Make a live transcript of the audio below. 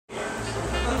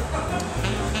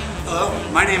Hello,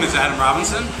 my name is Adam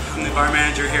Robinson. I'm the bar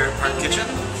manager here at Park Kitchen.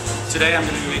 Today I'm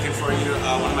going to be making for you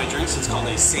one of my drinks. It's called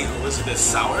a St. Elizabeth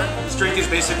Sour. This drink is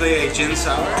basically a gin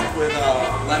sour with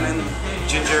lemon,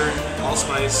 ginger,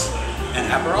 allspice, and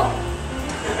Aperol.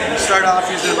 You start off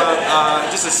using about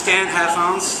just a scant ½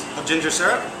 ounce of ginger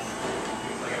syrup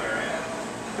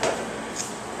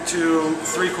to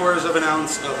 3/4 of an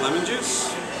ounce of lemon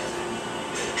juice.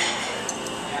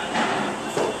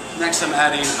 Next I'm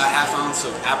adding a ½ ounce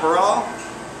of Aperol.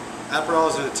 Aperol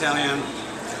is an Italian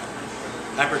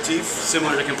aperitif,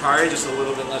 similar to Campari, just a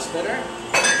little bit less bitter.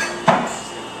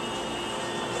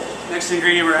 Next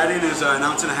ingredient we're adding is an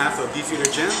 1.5 ounces of Beefeater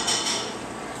gin.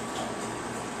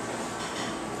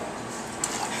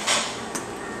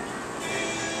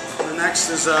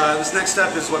 This next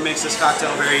step is what makes this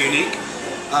cocktail very unique.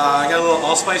 I got a little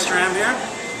allspice dram here,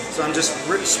 so I'm just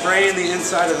spraying the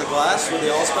inside of the glass with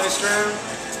the allspice dram.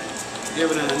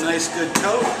 Giving it a nice good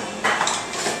coat.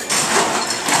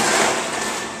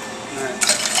 Alright,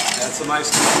 add some ice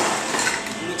to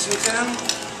the mixing tin.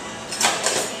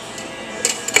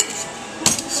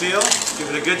 Seal, give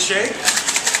it a good shake.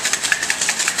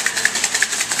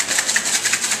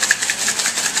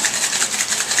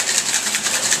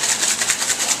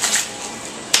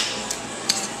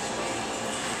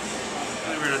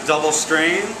 And we're going to double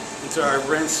strain into our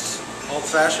rinsed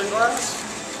old-fashioned glass.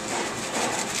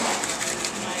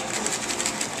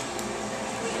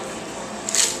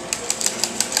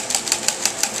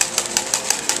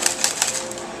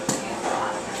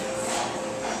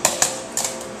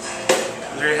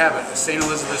 There you have it, a St.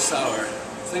 Elizabeth Sour.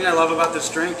 The thing I love about this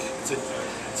drink,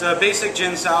 it's a basic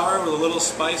gin sour with a little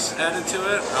spice added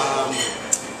to it.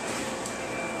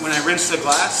 When I rinse the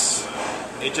glass,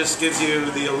 it just gives you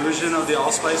the illusion of the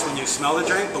allspice when you smell the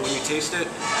drink, but when you taste it,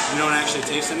 you don't actually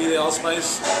taste any of the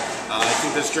allspice. I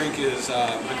think this drink is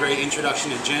a great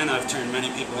introduction to gin. I've turned many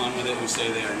people on with it who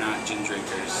say they are not gin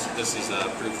drinkers. This is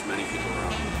proof many people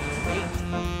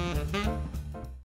wrong.